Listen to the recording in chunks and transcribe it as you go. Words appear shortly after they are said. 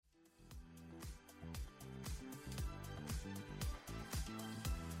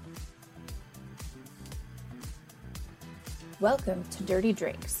Welcome to Dirty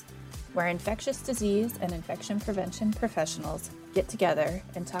Drinks, where infectious disease and infection prevention professionals get together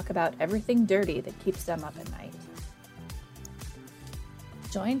and talk about everything dirty that keeps them up at night.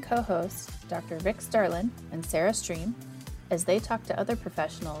 Join co-hosts Dr. Rick Starlin and Sarah Stream as they talk to other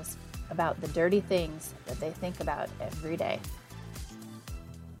professionals about the dirty things that they think about every day.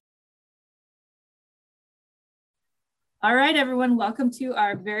 All right, everyone, welcome to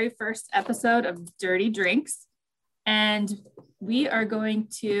our very first episode of Dirty Drinks. And we are going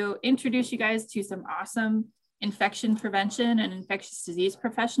to introduce you guys to some awesome infection prevention and infectious disease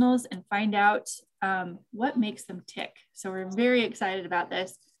professionals and find out what makes them tick. So we're very excited about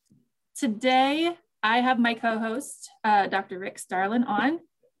this. Today, I have my co-host, Dr. Rick Starlin on.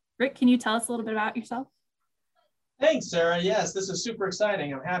 Rick, can you tell us a little bit about yourself? Thanks, Sarah. Yes, this is super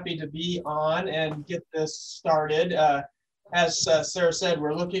exciting. I'm happy to be on and get this started. As Sarah said,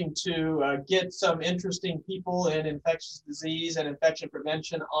 we're looking to get some interesting people in infectious disease and infection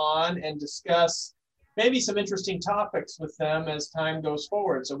prevention on and discuss maybe some interesting topics with them as time goes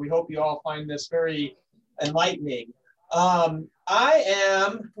forward. So we hope you all find this very enlightening. I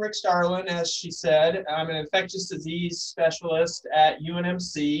am Rick Starlin, as she said. I'm an infectious disease specialist at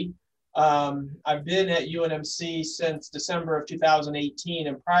UNMC. I've been at UNMC since December of 2018,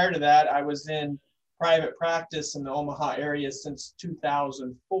 and prior to that, I was in private practice in the Omaha area since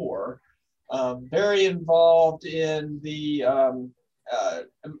 2004. Very involved in the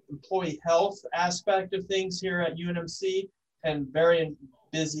employee health aspect of things here at UNMC, and very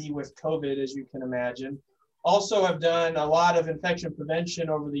busy with COVID, as you can imagine. Also have done a lot of infection prevention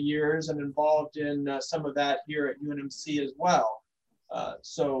over the years and involved in some of that here at UNMC as well.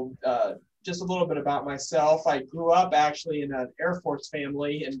 Just a little bit about myself. I grew up actually in an Air Force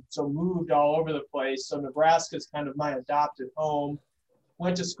family and so moved all over the place. So Nebraska is kind of my adopted home.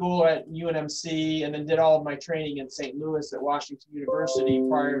 Went to school at UNMC and then did all of my training in St. Louis at Washington University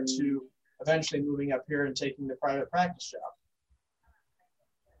prior to eventually moving up here and taking the private practice job.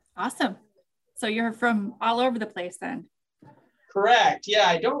 Awesome. So you're from all over the place then? Correct. Yeah,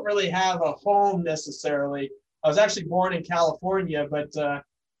 I don't really have a home necessarily. I was actually born in California, but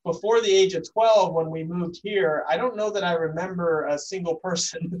before the age of 12, when we moved here, I don't know that I remember a single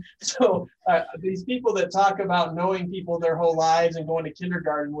person. So these people that talk about knowing people their whole lives and going to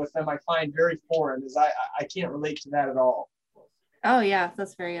kindergarten with them, I find very foreign, as I can't relate to that at all. Oh yeah,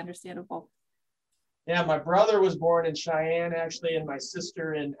 that's very understandable. Yeah, my brother was born in Cheyenne, actually, and my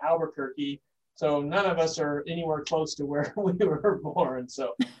sister in Albuquerque. So none of us are anywhere close to where we were born.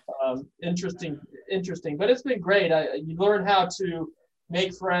 So interesting, but it's been great. You learn how to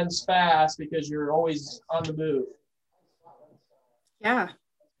make friends fast because you're always on the move. Yeah,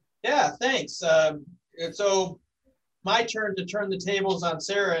 thanks. So my turn to turn the tables on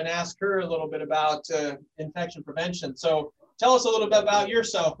Sarah and ask her a little bit about infection prevention. So tell us a little bit about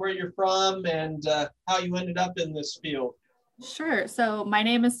yourself, where you're from, and how you ended up in this field. Sure. So my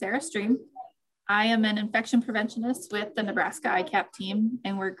name is Sarah Stream. I am an infection preventionist with the Nebraska ICAP team,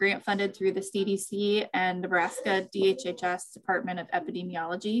 and we're grant funded through the CDC and Nebraska DHHS Department of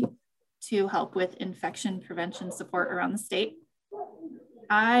Epidemiology to help with infection prevention support around the state.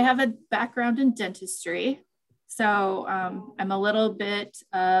 I have a background in dentistry, so I'm a little bit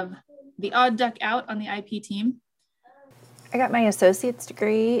of the odd duck out on the IP team. I got my associate's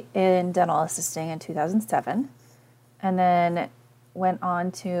degree in dental assisting in 2007, and then went on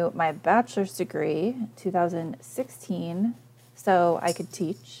to my bachelor's degree in 2016 so I could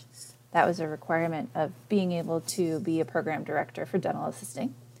teach. That was a requirement of being able to be a program director for dental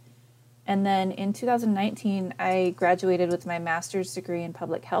assisting. And then in 2019, I graduated with my master's degree in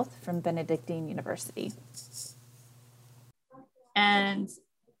public health from Benedictine University. And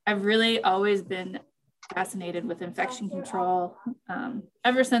I've really always been fascinated with infection control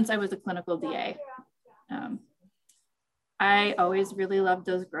ever since I was a clinical DA. I always really loved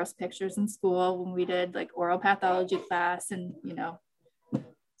those gross pictures in school when we did like oral pathology class and,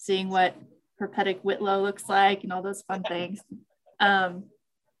 seeing what herpetic Whitlow looks like and all those fun things.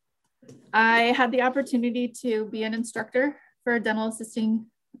 I had the opportunity to be an instructor for a dental assisting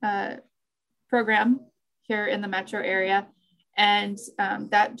program here in the metro area. And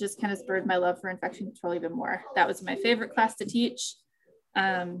that just kind of spurred my love for infection control even more. That was my favorite class to teach.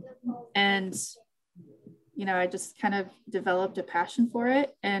 I just kind of developed a passion for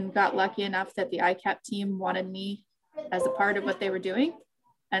it and got lucky enough that the ICAP team wanted me as a part of what they were doing.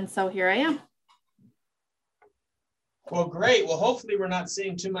 And so here I am. Well, great. Well, hopefully we're not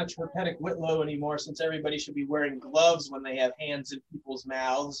seeing too much herpetic Whitlow anymore, since everybody should be wearing gloves when they have hands in people's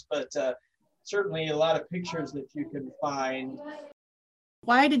mouths, but certainly a lot of pictures that you can find.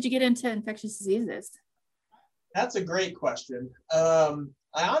 Why did you get into infectious diseases? That's a great question. I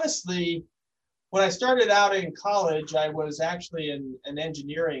honestly, when I started out in college, I was actually an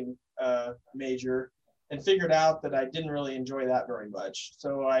engineering major and figured out that I didn't really enjoy that very much.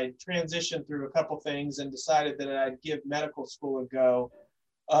 So I transitioned through a couple things and decided that I'd give medical school a go.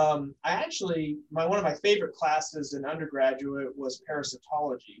 I actually, one of my favorite classes in undergraduate was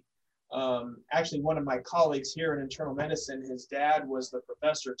parasitology. Actually, one of my colleagues here in internal medicine, his dad was the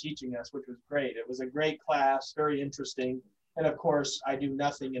professor teaching us, which was great. It was a great class, very interesting. And of course, I do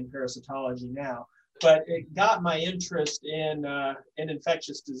nothing in parasitology now, but it got my interest in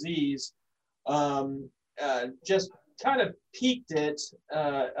infectious disease. Just kind of piqued it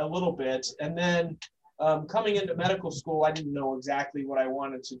a little bit. And then coming into medical school, I didn't know exactly what I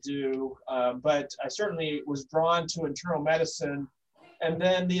wanted to do, but I certainly was drawn to internal medicine. And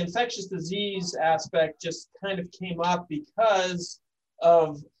then the infectious disease aspect just kind of came up because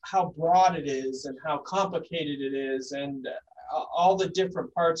of how broad it is and how complicated it is, and all the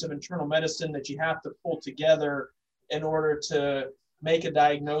different parts of internal medicine that you have to pull together in order to make a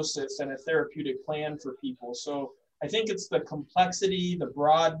diagnosis and a therapeutic plan for people. So I think it's the complexity, the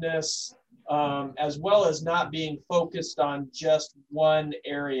broadness, as well as not being focused on just one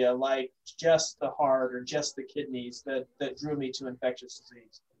area, like just the heart or just the kidneys, that drew me to infectious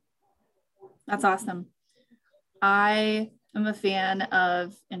disease. That's awesome. I am a fan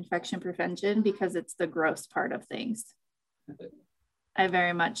of infection prevention because it's the gross part of things. I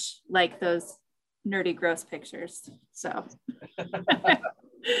very much like those nerdy, gross pictures. So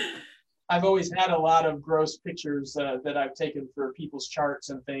I've always had a lot of gross pictures that I've taken for people's charts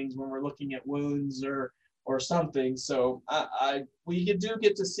and things when we're looking at wounds or something. So we do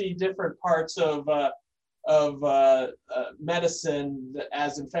get to see different parts of medicine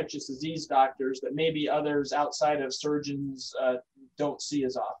as infectious disease doctors that maybe others outside of surgeons don't see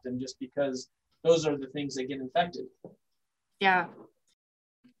as often, just because those are the things that get infected. Yeah.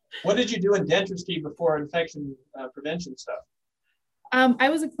 What did you do in dentistry before infection prevention stuff? I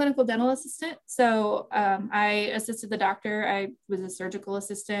was a clinical dental assistant. So I assisted the doctor. I was a surgical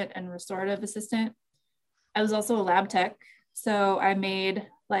assistant and restorative assistant. I was also a lab tech. So I made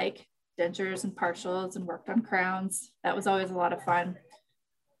like dentures and partials and worked on crowns. That was always a lot of fun.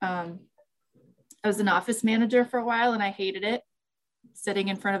 I was an office manager for a while and I hated it. Sitting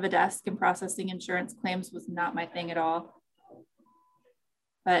in front of a desk and processing insurance claims was not my thing at all.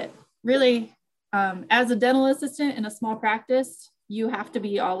 But really, as a dental assistant in a small practice, you have to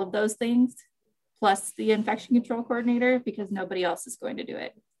be all of those things, plus the infection control coordinator, because nobody else is going to do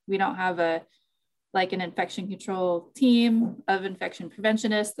it. We don't have an infection control team of infection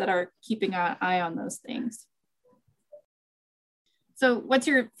preventionists that are keeping an eye on those things. So what's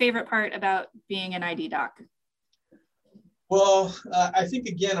your favorite part about being an ID doc? Well, I think,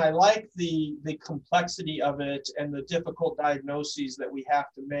 again, I like the complexity of it and the difficult diagnoses that we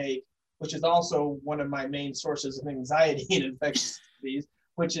have to make, which is also one of my main sources of anxiety in infectious disease,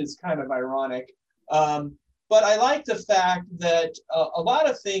 which is kind of ironic. But I like the fact that a lot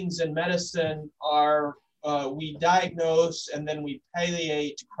of things in medicine are we diagnose and then we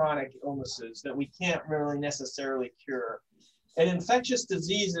palliate chronic illnesses that we can't really necessarily cure. In infectious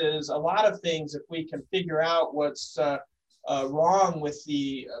diseases, a lot of things, if we can figure out what's wrong with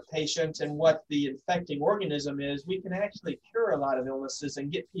the patient and what the infecting organism is, we can actually cure a lot of illnesses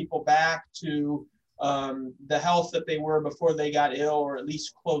and get people back to the health that they were before they got ill, or at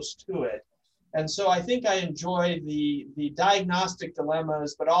least close to it. And so I think I enjoy the diagnostic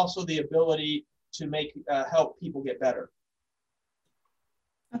dilemmas, but also the ability to help people get better.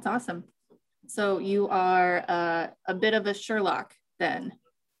 That's awesome. So you are a bit of a Sherlock then.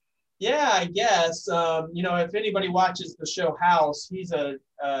 Yeah, I guess. If anybody watches the show House, he's a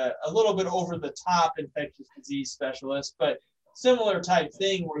little bit over the top infectious disease specialist, but similar type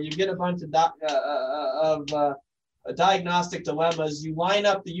thing where you get a bunch of diagnostic dilemmas, you line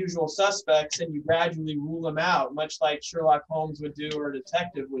up the usual suspects and you gradually rule them out, much like Sherlock Holmes would do or a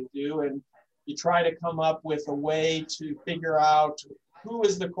detective would do, and you try to come up with a way to figure out who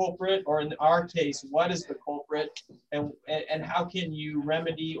is the culprit, or in our case, what is the culprit, and how can you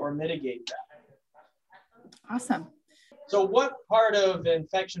remedy or mitigate that? Awesome. So what part of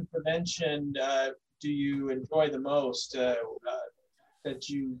infection prevention do you enjoy the most that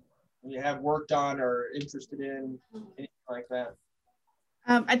you have worked on or interested in, anything like that?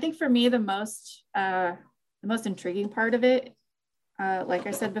 I think for me, the most intriguing part of it, like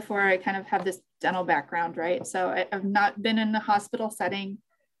I said before, I kind of have this dental background, right? So I've not been in a hospital setting.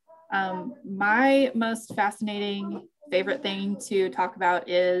 My most fascinating favorite thing to talk about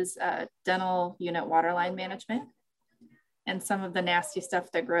is dental unit waterline management. and some of the nasty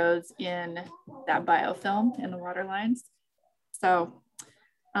stuff that grows in that biofilm in the water lines. So,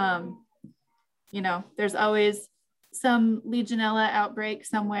 you know, there's always some Legionella outbreak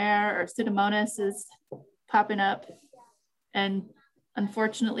somewhere, or Pseudomonas is popping up. And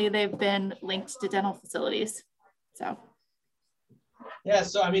unfortunately, they've been linked to dental facilities. So. Yeah,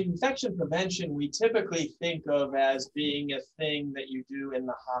 so I mean, infection prevention, we typically think of as being a thing that you do in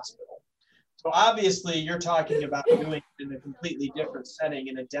the hospital. So obviously you're talking about doing it in a completely different setting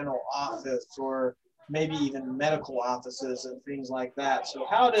in a dental office, or maybe even medical offices and things like that. So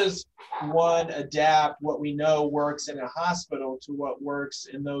how does one adapt what we know works in a hospital to what works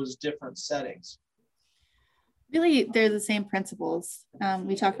in those different settings? Really, they're the same principles.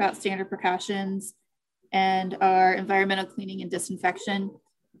 We talk about standard precautions and our environmental cleaning and disinfection.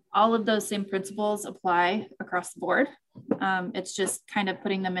 All of those same principles apply across the board. It's just kind of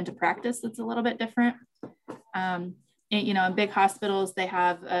putting them into practice that's a little bit different. You know, in big hospitals, they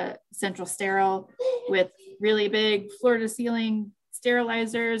have a central sterile with really big floor to ceiling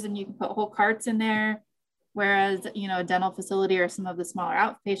sterilizers, and you can put whole carts in there. Whereas, you know, a dental facility or some of the smaller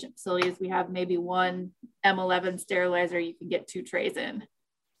outpatient facilities, we have maybe one M11 sterilizer you can get 2 trays in.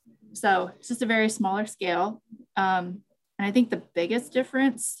 So it's just a very smaller scale. And I think the biggest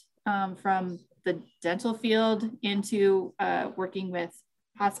difference from the dental field into working with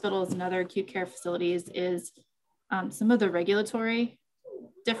hospitals and other acute care facilities is some of the regulatory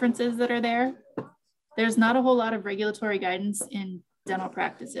differences that are there. There's not a whole lot of regulatory guidance in dental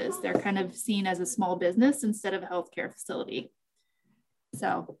practices. They're kind of seen as a small business instead of a healthcare facility.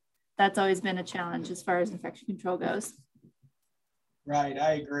 So that's always been a challenge as far as infection control goes. Right,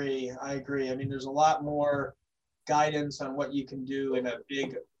 I agree. I mean, there's a lot more guidance on what you can do in a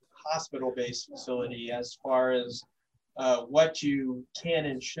big hospital-based facility as far as what you can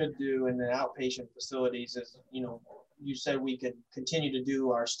and should do in the outpatient facilities. Is, you know, you said we could continue to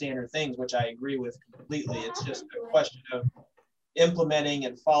do our standard things, which I agree with completely. It's just a question of implementing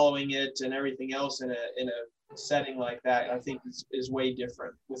and following it and everything else in a setting like that. I think is way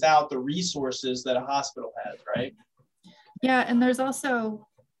different without the resources that a hospital has, right? Yeah, and there's also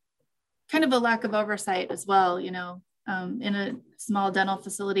kind of a lack of oversight as well. You know, in a small dental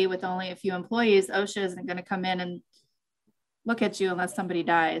facility with only a few employees, OSHA isn't going to come in and look at you unless somebody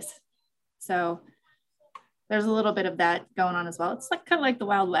dies. So there's a little bit of that going on as well. It's like kind of like the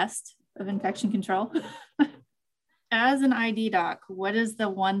Wild West of infection control. As an ID doc, what is the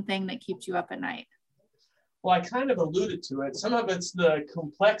one thing that keeps you up at night? Well, I kind of alluded to it. Some of it's the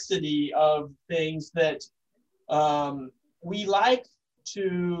complexity of things that we like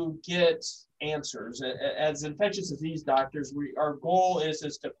to get answers. As infectious disease doctors, our goal is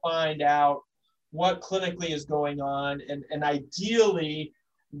to find out what clinically is going on, and ideally,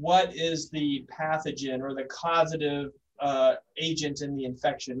 what is the pathogen or the causative agent in the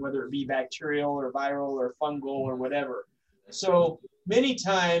infection, whether it be bacterial or viral or fungal or whatever. So many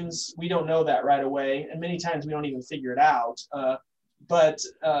times we don't know that right away, and many times we don't even figure it out. But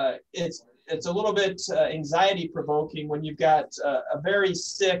it's a little bit anxiety provoking when you've got a very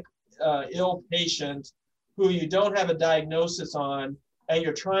sick, ill patient who you don't have a diagnosis on, and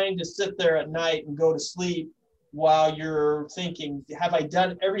you're trying to sit there at night and go to sleep while you're thinking, have I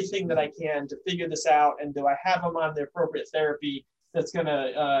done everything that I can to figure this out? And do I have them on the appropriate therapy that's going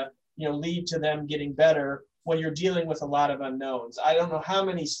to lead to them getting better, when you're dealing with a lot of unknowns? I don't know how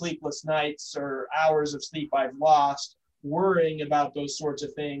many sleepless nights or hours of sleep I've lost worrying about those sorts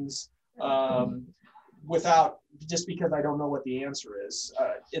of things just because I don't know what the answer is.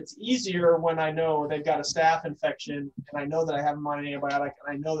 It's easier when I know they've got a staph infection and I know that I have them on an antibiotic and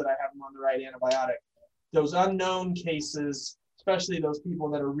I know that I have them on the right antibiotic. Those unknown cases, especially those people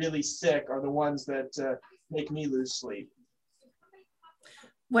that are really sick, are the ones that make me lose sleep.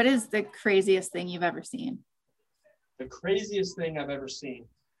 What is the craziest thing you've ever seen? The craziest thing I've ever seen?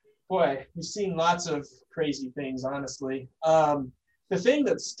 Boy, we've seen lots of crazy things, honestly. The thing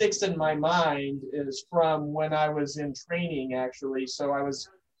that sticks in my mind is from when I was in training, actually. So I was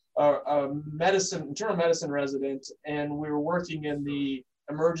a internal medicine resident, and we were working in the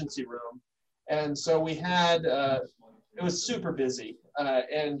emergency room. And so we had, it was super busy.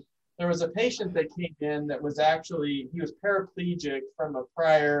 And there was a patient that came in that was he was paraplegic from a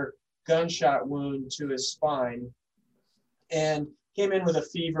prior gunshot wound to his spine, and came in with a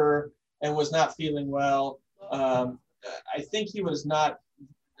fever and was not feeling well. I think he was not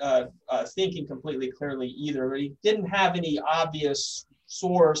thinking completely clearly either, but he didn't have any obvious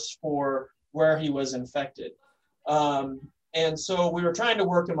source for where he was infected. And so we were trying to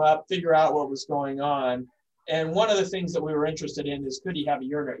work him up, figure out what was going on. And one of the things that we were interested in is, could he have a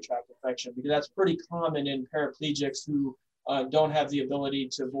urinary tract infection? Because that's pretty common in paraplegics who don't have the ability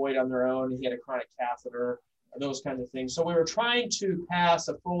to void on their own. He had a chronic catheter, those kinds of things. So we were trying to pass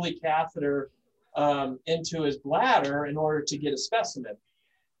a Foley catheter into his bladder in order to get a specimen.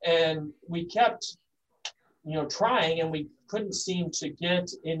 And we kept, trying, and we couldn't seem to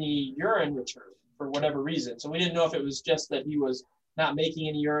get any urine return for whatever reason. So we didn't know if it was just that he was not making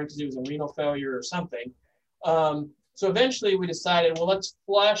any urine because he was in renal failure or something. So eventually we decided, well, let's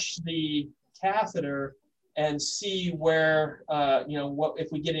flush the catheter and see where, what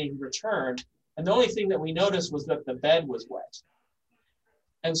if we get any return. And the only thing that we noticed was that the bed was wet.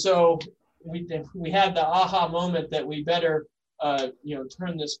 And so we had the aha moment that we better,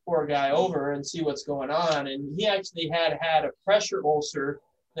 turn this poor guy over and see what's going on. And he actually had a pressure ulcer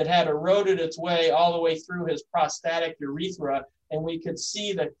that had eroded its way all the way through his prostatic urethra. And we could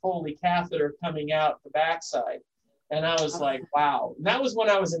see the Foley catheter coming out the backside. And I was like, wow. And that was when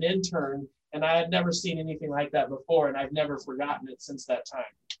I was an intern, and I had never seen anything like that before. And I've never forgotten it since that time.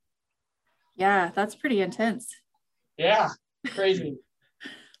 Yeah, that's pretty intense. Yeah, crazy.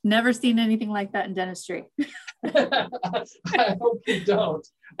 Never seen anything like that in dentistry. I hope you don't.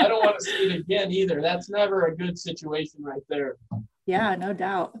 I don't want to see it again either. That's never a good situation right there. Yeah, no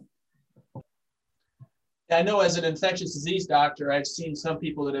doubt. I know as an infectious disease doctor, I've seen some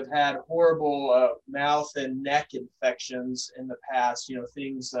people that have had horrible mouth and neck infections in the past,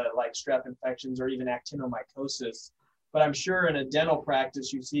 things like strep infections or even actinomycosis. But I'm sure in a dental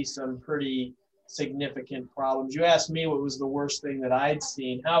practice, you see some pretty significant problems. You asked me what was the worst thing that I'd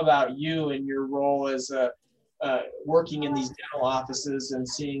seen. How about you in your role as working in these dental offices and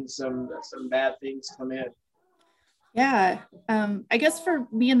seeing some bad things come in? Yeah, I guess for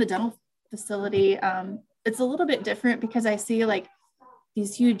me in the dental facility, it's a little bit different because I see like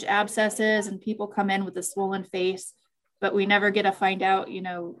these huge abscesses and people come in with a swollen face, but we never get to find out,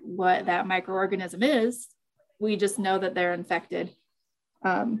 what that microorganism is. We just know that they're infected.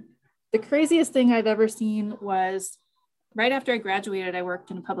 The craziest thing I've ever seen was right after I graduated, I worked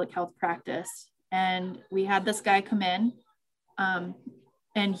in a public health practice, and we had this guy come in,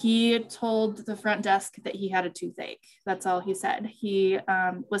 and he told the front desk that he had a toothache. That's all he said. He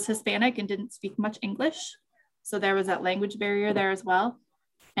was Hispanic and didn't speak much English. So there was that language barrier there as well.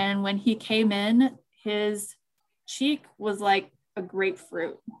 And when he came in, his cheek was like a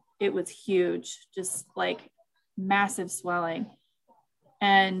grapefruit. It was huge, just like massive swelling.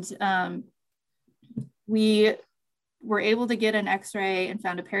 And we were able to get an x-ray and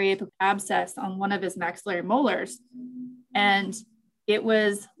found a periapical abscess on one of his maxillary molars. And it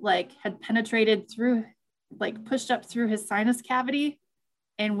was like had penetrated through, like pushed up through his sinus cavity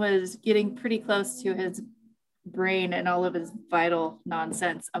and was getting pretty close to his brain and all of his vital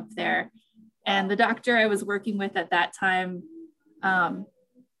nonsense up there. And the doctor I was working with at that time,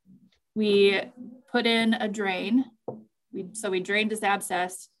 we put in a drain. So we drained his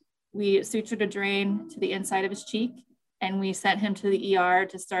abscess. We sutured a drain to the inside of his cheek, and we sent him to the ER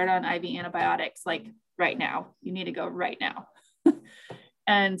to start on IV antibiotics, like right now. You need to go right now.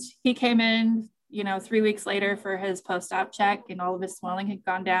 And he came in, 3 weeks later for his post-op check, and all of his swelling had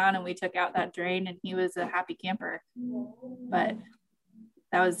gone down, and we took out that drain, and he was a happy camper. But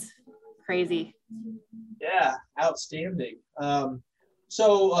that was crazy. Yeah, outstanding.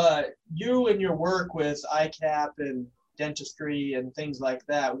 So you and your work with ICAP and dentistry and things like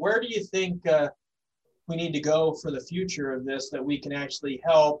that, where do you think we need to go for the future of this, that we can actually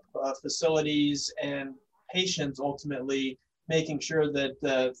help facilities and patients ultimately making sure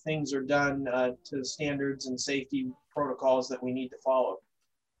that things are done to standards and safety protocols that we need to follow?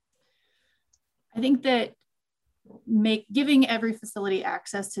 I think that giving every facility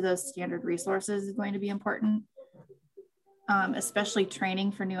access to those standard resources is going to be important, especially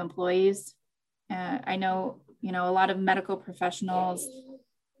training for new employees. I know, a lot of medical professionals,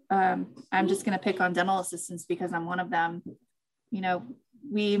 I'm just going to pick on dental assistants because I'm one of them.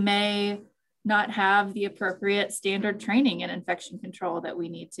 We may not have the appropriate standard training in infection control that we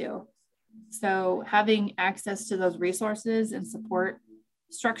need to. So having access to those resources and support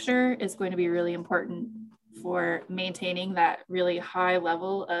structure is going to be really important for maintaining that really high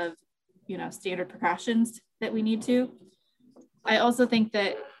level of, standard precautions that we need to. I also think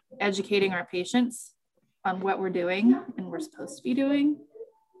that educating our patients on what we're doing and we're supposed to be doing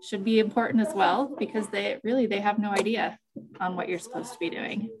should be important as well, because they have no idea on what you're supposed to be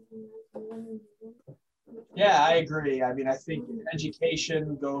doing. Yeah, I agree. I mean, I think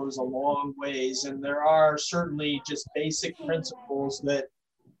education goes a long ways, and there are certainly just basic principles that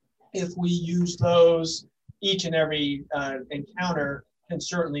if we use those each and every encounter can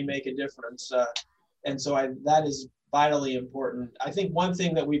certainly make a difference. And so that is vitally important. I think one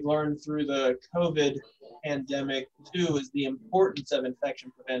thing that we've learned through the COVID pandemic too is the importance of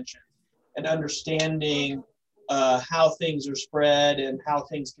infection prevention and understanding how things are spread and how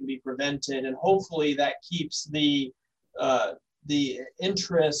things can be prevented. And hopefully that keeps the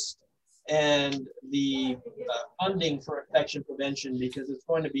interest and the funding for infection prevention, because it's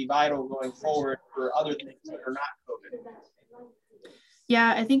going to be vital going forward for other things that are not COVID.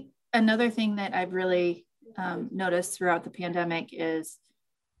 Yeah, I think another thing that I've really noticed throughout the pandemic is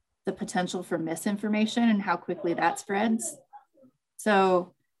the potential for misinformation and how quickly that spreads.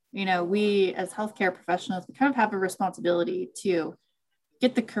 So, you know, we as healthcare professionals, we kind of have a responsibility to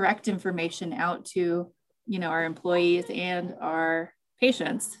get the correct information out to, you know, our employees and our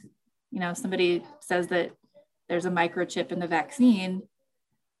patients. You know, somebody says that there's a microchip in the vaccine,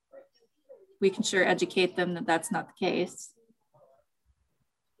 we can sure educate them that that's not the case.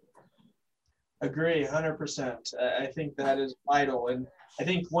 Agree, 100%. I think that is vital. And I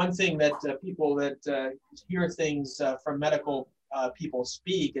think one thing that people that hear things from medical people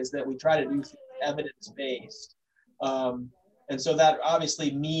speak is that we try to do things evidence-based. And so that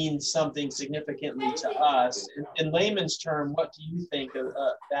obviously means something significantly to us. In layman's term, what do you think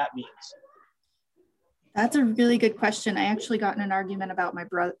that means? That's a really good question. I actually got in an argument about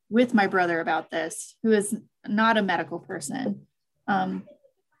with my brother about this, who is not a medical person.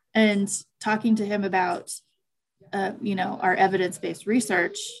 And talking to him about, you know, our evidence-based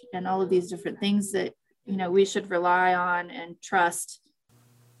research and all of these different things that, you know, we should rely on and trust.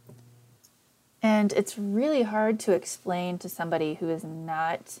 And it's really hard to explain to somebody who is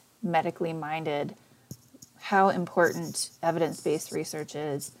not medically minded how important evidence-based research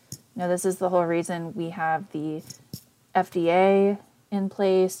is. You know, this is the whole reason we have the FDA in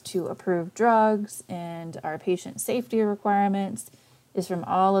place to approve drugs, and our patient safety requirements is from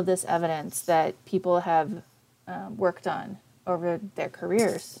all of this evidence that people have worked on over their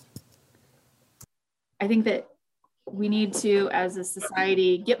careers. I think that we need to, as a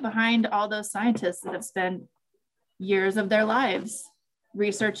society, get behind all those scientists that have spent years of their lives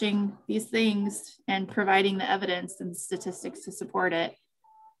researching these things and providing the evidence and statistics to support it.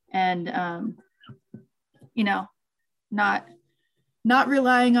 And, you know, not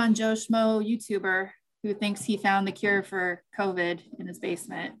relying on Joe Schmo YouTuber who thinks he found the cure for COVID in his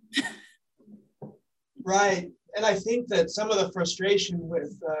basement. Right. And I think that some of the frustration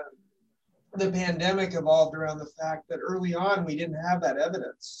with the pandemic evolved around the fact that early on we didn't have that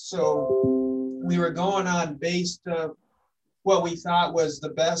evidence. So we were going on based of what we thought was the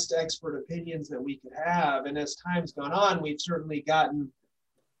best expert opinions that we could have. And as time's gone on, we've certainly gotten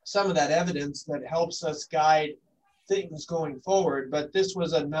some of that evidence that helps us guide things going forward. But this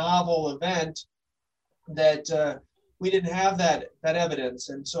was a novel event that we didn't have that evidence.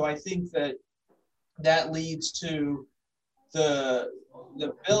 And so I think that leads to the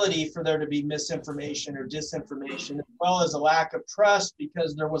ability for there to be misinformation or disinformation, as well as a lack of trust,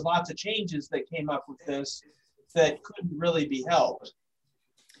 because there was lots of changes that came up with this that couldn't really be helped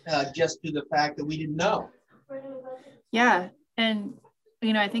just due to the fact that we didn't know. Yeah. And,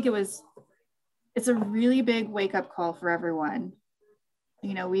 you know, I think it's a really big wake-up call for everyone.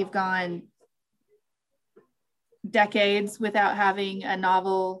 You know, we've gone decades without having a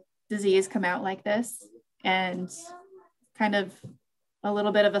novel disease come out like this, and kind of a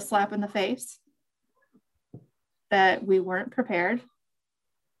little bit of a slap in the face that we weren't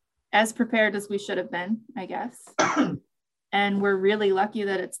as prepared as we should have been, I guess. And we're really lucky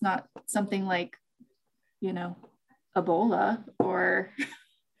that it's not something like, you know, Ebola or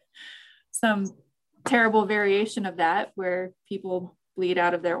some terrible variation of that where people bleed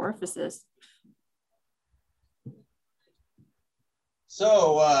out of their orifices.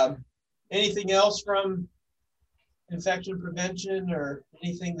 So anything else from infection prevention, or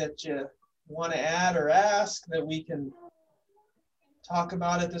anything that you want to add or ask that we can talk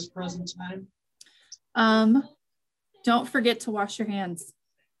about at this present time? Don't forget to wash your hands.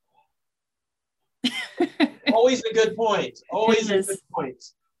 Always a good point. Always a good point.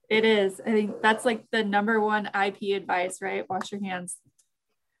 It is. I think that's like the #1 IP advice, right? Wash your hands.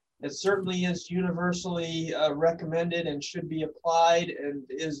 It certainly is universally recommended and should be applied, and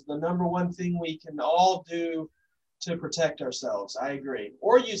is the #1 thing we can all do to protect ourselves. I agree.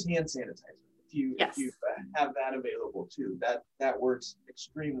 Or use hand sanitizer if you have that available too. That works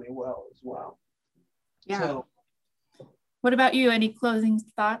extremely well as well. Yeah. So, what about you? Any closing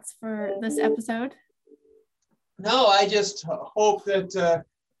thoughts for this episode? No, I just hope that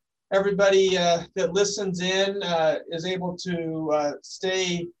everybody that listens in is able to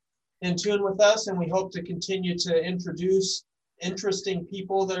stay in tune with us, and we hope to continue to introduce interesting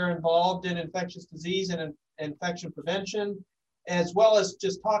people that are involved in infectious disease and infection prevention, as well as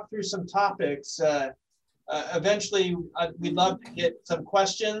just talk through some topics. Eventually, we'd love to get some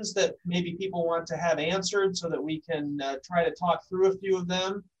questions that maybe people want to have answered so that we can try to talk through a few of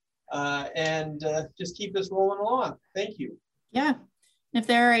them and just keep this rolling along. Thank you. Yeah. If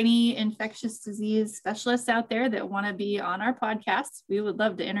there are any infectious disease specialists out there that want to be on our podcast, we would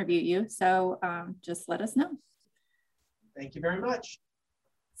love to interview you. So just let us know. Thank you very much.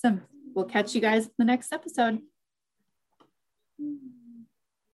 So we'll catch you guys in the next episode.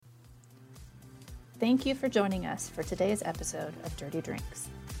 Thank you for joining us for today's episode of Dirty Drinks.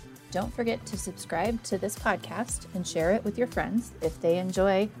 Don't forget to subscribe to this podcast and share it with your friends if they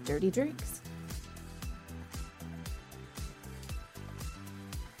enjoy dirty drinks.